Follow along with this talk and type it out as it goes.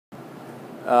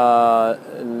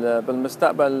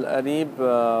بالمستقبل القريب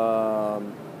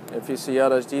في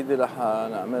سيارة جديدة رح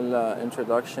نعمل لها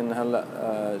introduction هلا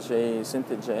جاي سنة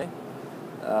الجاي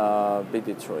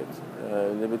بديترويت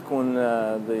اللي بتكون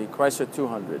the Chrysler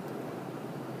 200.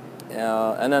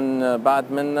 أنا بعد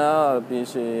منها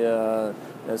بيجي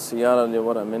السيارة اللي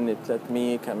ورا مني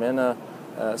 300 كمان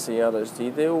سيارة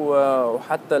جديدة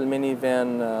وحتى الميني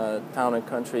فان تاون اند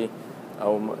كونتري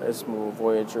أو اسمه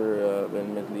فويجر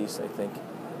بالميدل ايست I think.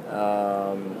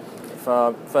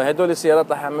 فهدول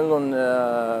السيارات رح أعمل لهم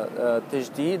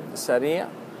تجديد سريع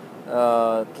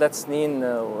 3 سنين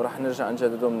ورح نرجع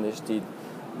نجددهم من جديد.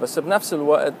 بس بنفس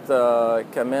الوقت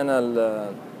كمان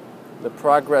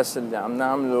البروجرس اللي عم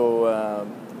نعمله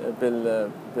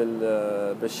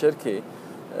بالشركة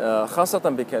خاصة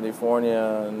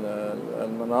بكاليفورنيا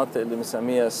المناطق اللي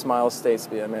بنسميها سمايل ستيتس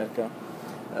بأمريكا.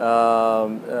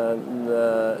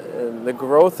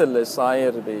 الجروث اللي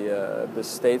صاير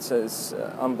بالستيتس is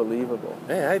unbelievable.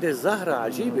 ايه هيدي الزهرة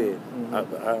عجيبة.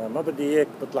 ما بدي اياك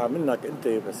بطلع منك انت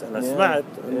بس انا سمعت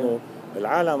انه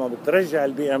العالم عم بترجع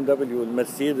البي ام دبليو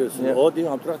والمرسيدس والاودي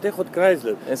وعم تروح تاخذ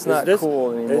كرايزلر. It's not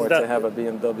cool anymore to have a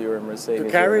BMW or a Mercedes. To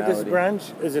carry this branch,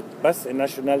 is it بس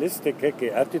nationalistic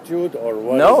هيك attitude or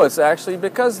what? No, it's actually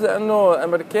because لأنه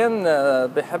الأمريكان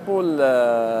بيحبوا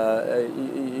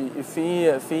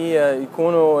في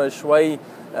يكونوا شوي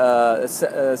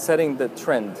setting the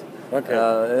trend.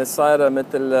 صايرة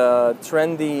مثل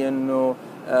ترندي إنه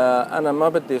أنا ما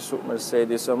بدي سوق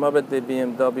مرسيدس وما بدي بي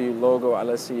ام دبليو لوجو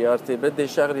على سيارتي، بدي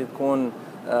شغلي تكون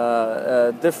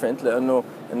different لأنه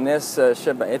الناس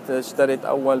شبعت اشترت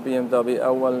أول بي ام دبليو،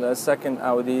 أول سكند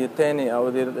أودي، ثاني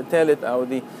أودي، ثالث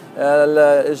أودي،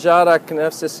 جارك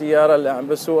نفس السيارة اللي عم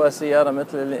بسوقها سيارة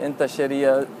مثل اللي أنت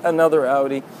شاريها another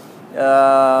أودي.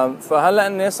 فهلا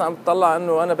الناس عم تطلع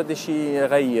إنه أنا بدي شيء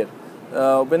يغير.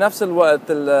 وبنفس الوقت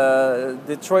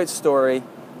الديترويت ستوري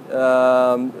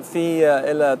في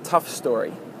إلى tough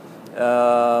story.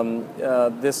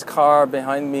 This car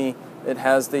behind me, it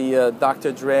has the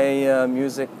Dr. Dre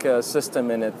music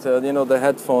system in it. You know, the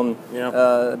headphone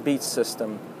beat system.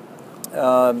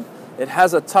 It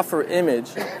has a tougher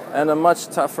image and a much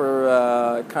tougher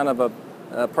kind of a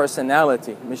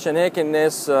personality. مشان هيك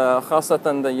الناس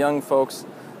خاصة the young folks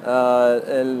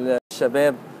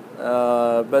الشباب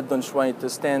بدهم شوي to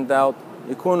stand out.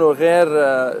 يكونوا غير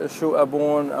شو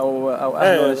أبون أو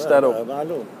أهلهم اشتروا.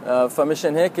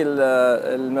 فمشان هيك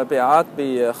المبيعات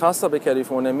خاصة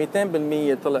بكاليفورنيا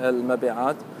 200% طلع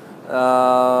المبيعات.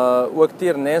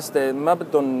 وكتير ناس ما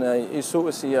بدهم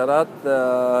يسوقوا سيارات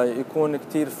يكون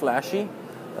كتير فلاشي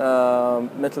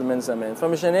مثل من زمان.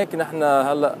 فمشان هيك نحن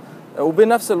هلا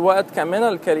وبنفس الوقت كمان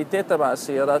الكاليتي تبع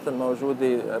السيارات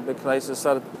الموجودة بكرايسلر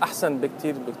صارت أحسن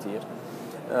بكتير.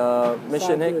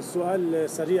 مشان هيك السؤال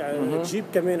سريع. جيب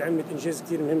كمان عملت انجاز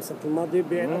كثير مهم السنه الماضيه،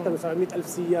 بيعت اكثر من 700,000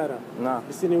 سياره. نعم.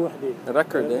 بسنه واحده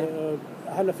ريكورد.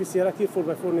 هلا في سيارات كثير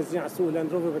 4x4 نازلين على السوق.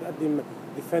 لاند روفر بتقدم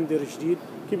ديفندر جديد.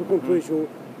 كيف بيكون توجهوا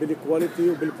بالكواليتي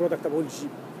وبالبرودكت تبع الجيب؟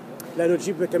 لانه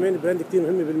الجيب كمان براند كثير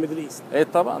مهم بالميدل ايست. ايه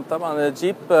طبعا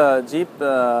جيب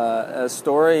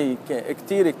ستوري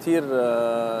كثير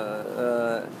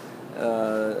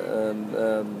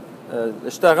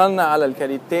اشتغلنا على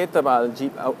الكاليتي تبع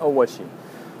الجيب اول شيء،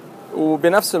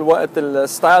 وبنفس الوقت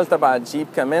الستايل تبع الجيب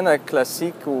كمان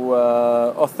كلاسيك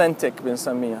واوثنتيك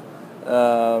بنسميها.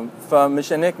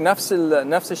 فمشان هيك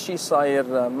نفس الشيء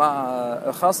صاير مع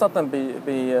خاصة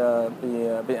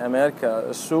بأمريكا.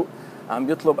 السوق عم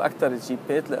بيطلب أكثر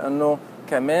الجيبات لأنه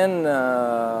كمان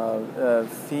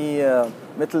في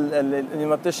مثل اللي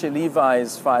ما بتشتري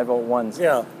ليفايز 501s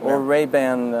or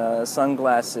Ray-Ban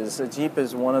sunglasses. Jeep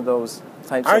is one of those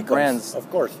types of brands. Of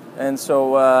course. And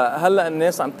so هلا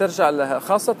الناس عم ترجع لها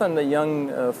خاصة the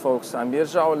young folks عم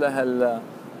بيرجعوا لهال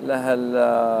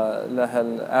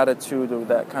attitude or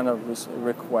that kind of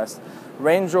request.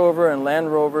 Range Rover and Land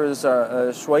Rovers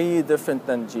are شوي different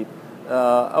than Jeep.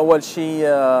 أول شيء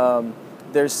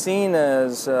they're seen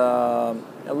as a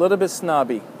little bit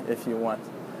snobby if you want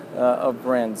of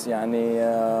brands. يعني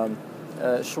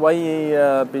شوي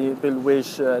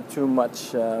بالوجه too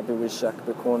much بوجهك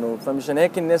بيكونوا. فمشان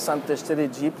هيك الناس عم تشتري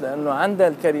جيب لأنه عندها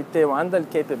الكاليتي وعندها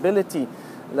الكابابيلتي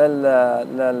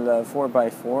لل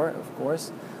 4x4 of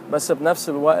course. بس بنفس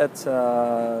الوقت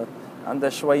عندها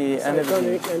شوي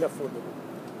energy.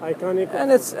 Iconic.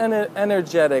 And it's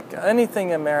energetic.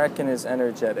 Anything American is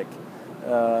energetic.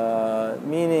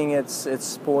 Meaning it's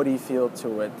sporty feel to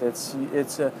it.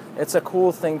 It's a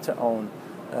cool thing to own.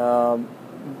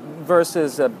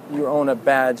 Versus you own a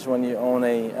badge when you own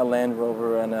a Land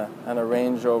Rover and a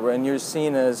Range Rover, and you're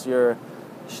seen as you're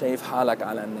شايف حالك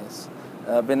على الناس.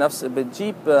 بنفس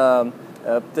بالجيب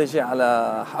بتجي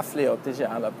على حفلة أو بتجي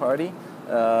على بارتي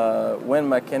وين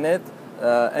ما كنت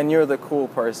and you're the cool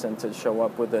person to show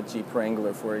up with a Jeep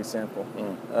Wrangler for example.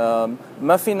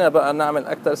 ما فينا بقى نعمل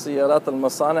أكتر سيارات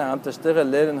المصانع عم تشتغل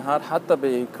ليل نهار حتى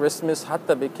بكريسماس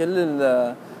حتى بكل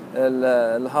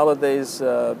الهوليديز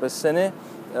بالسنة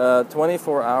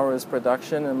 24 hours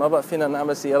production. ما بقى فينا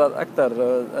نعمل سيارات أكتر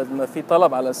قد ما في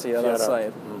طلب على السيارات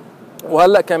صاير.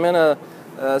 وهلا كمان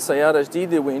سيارة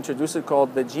جديدة we introduced it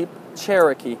called the Jeep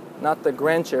Cherokee, not the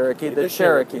Grand Cherokee, the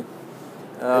Cherokee.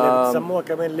 اللي بتسموها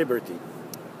كمان ليبرتي.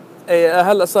 ايه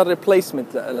هلا صار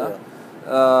ريبليسمنت لها.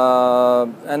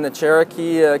 and the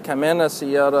Cherokee كمان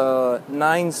سيارة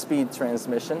 9 speed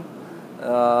transmission.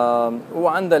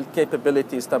 وعندها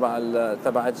الكابابيلتيز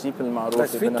تبع الجيب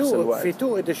المعروفة بنفس الوقت. في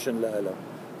 2 اديشن لها.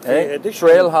 ايه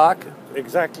تريل هاك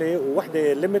اكزاكتلي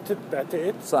ووحدة ليميتد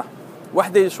بعتقد. صح.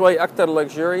 وحدة شوي أكتر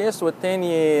luxurious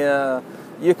والثانية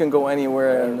you can go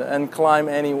anywhere and climb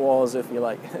any walls if you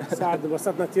like. سعد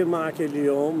انبسطنا كثير معك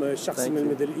اليوم. الشخص من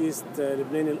الميدل ايست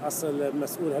لبناني الاصل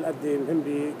مسؤول هالقد مهم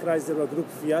بكرايزلر وجروب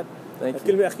فيات.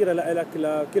 كلمة أخيرة لك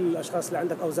لكل الأشخاص اللي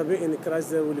عندك أو زبائن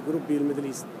كرايزلر والجروب بالميدل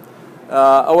ايست.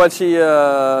 أول شيء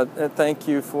thank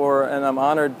you for and I'm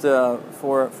honored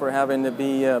for having to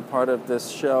be part of this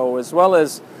show as well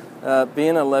as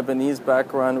being a Lebanese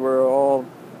background. We're all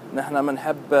نحن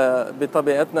بنحب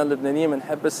بطبيعتنا اللبنانية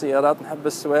بنحب السيارات بنحب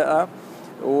السواقة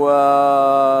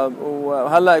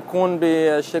وهلا يكون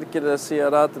بشركة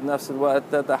السيارات بنفس الوقت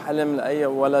ده حلم لأي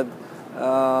ولد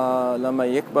لما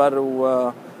يكبر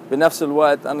وبنفس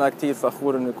الوقت أنا كتير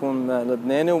فخور إنه يكون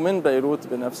لبناني ومن بيروت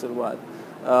بنفس الوقت.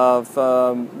 ف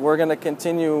we're gonna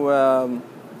continue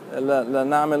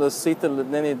لنعمل الصيت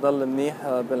اللبناني يضل منيح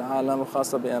بالعالم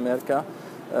وخاصة بأمريكا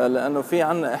لأنه في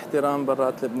عنا احترام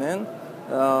برات لبنان.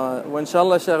 وإن شاء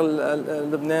الله شغل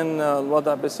لبنان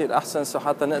الوضع بيصير أحسن سو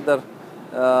حتى نقدر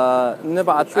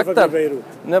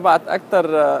نبعت أكتر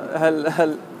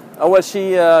أول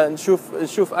شيء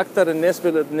نشوف أكتر الناس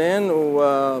بلبنان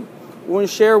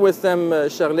ونشير with them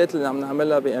الشغلات اللي عم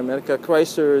نعملها بأمريكا.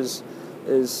 Chrysler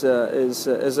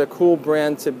is a cool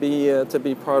brand to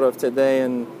be part of today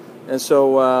and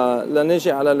so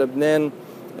لنجي على لبنان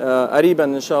قريبا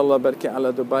إن شاء الله بركي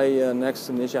على دبي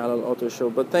next نيجي على الأوتو شو.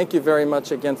 But thank you very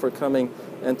much again for coming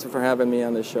and for having me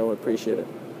on the show. I appreciate it.